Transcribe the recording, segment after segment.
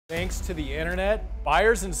Thanks to the internet,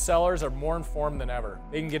 buyers and sellers are more informed than ever.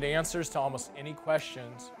 They can get answers to almost any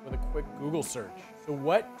questions with a quick Google search. So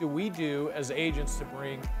what do we do as agents to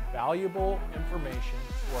bring valuable information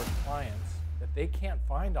to our clients that they can't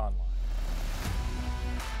find online?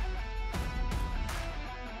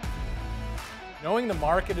 Knowing the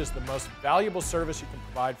market is the most valuable service you can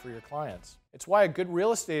provide for your clients. It's why a good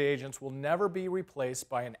real estate agent will never be replaced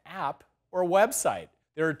by an app or a website.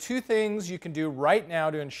 There are two things you can do right now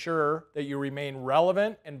to ensure that you remain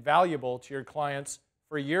relevant and valuable to your clients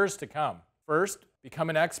for years to come. First, become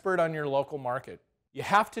an expert on your local market. You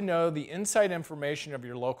have to know the inside information of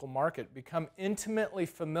your local market, become intimately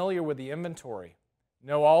familiar with the inventory,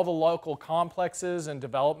 know all the local complexes and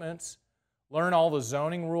developments, learn all the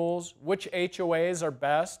zoning rules, which HOAs are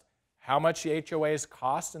best, how much the HOAs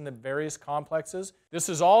cost in the various complexes. This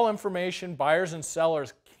is all information buyers and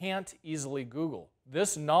sellers can't easily Google.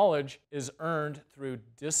 This knowledge is earned through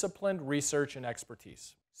disciplined research and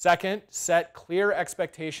expertise. Second, set clear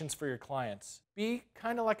expectations for your clients. Be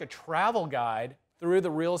kind of like a travel guide through the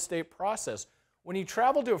real estate process. When you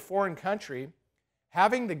travel to a foreign country,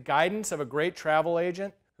 having the guidance of a great travel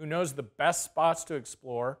agent who knows the best spots to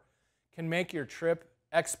explore can make your trip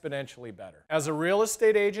exponentially better. As a real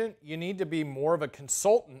estate agent, you need to be more of a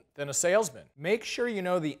consultant than a salesman. Make sure you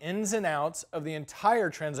know the ins and outs of the entire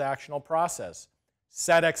transactional process.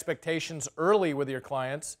 Set expectations early with your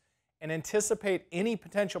clients and anticipate any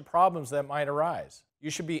potential problems that might arise. You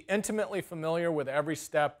should be intimately familiar with every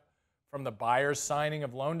step from the buyer's signing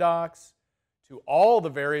of loan docs to all the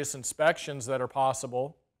various inspections that are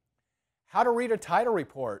possible, how to read a title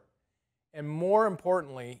report, and more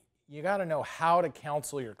importantly, you got to know how to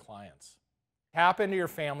counsel your clients. Tap into your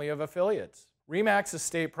family of affiliates. RE/MAX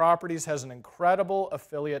Estate Properties has an incredible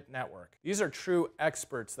affiliate network. These are true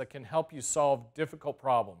experts that can help you solve difficult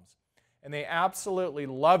problems, and they absolutely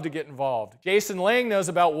love to get involved. Jason Lang knows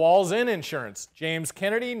about Walls In Insurance. James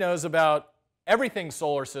Kennedy knows about everything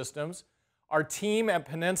solar systems. Our team at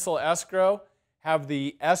Peninsula Escrow have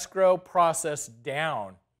the escrow process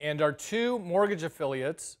down, and our two mortgage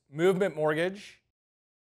affiliates, Movement Mortgage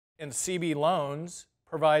and CB Loans,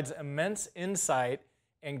 provides immense insight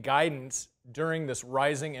and guidance during this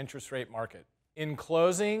rising interest rate market. In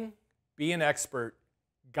closing, be an expert,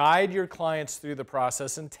 guide your clients through the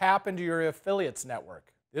process, and tap into your affiliates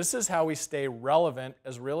network. This is how we stay relevant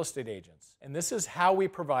as real estate agents, and this is how we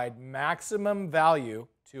provide maximum value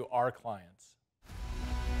to our clients.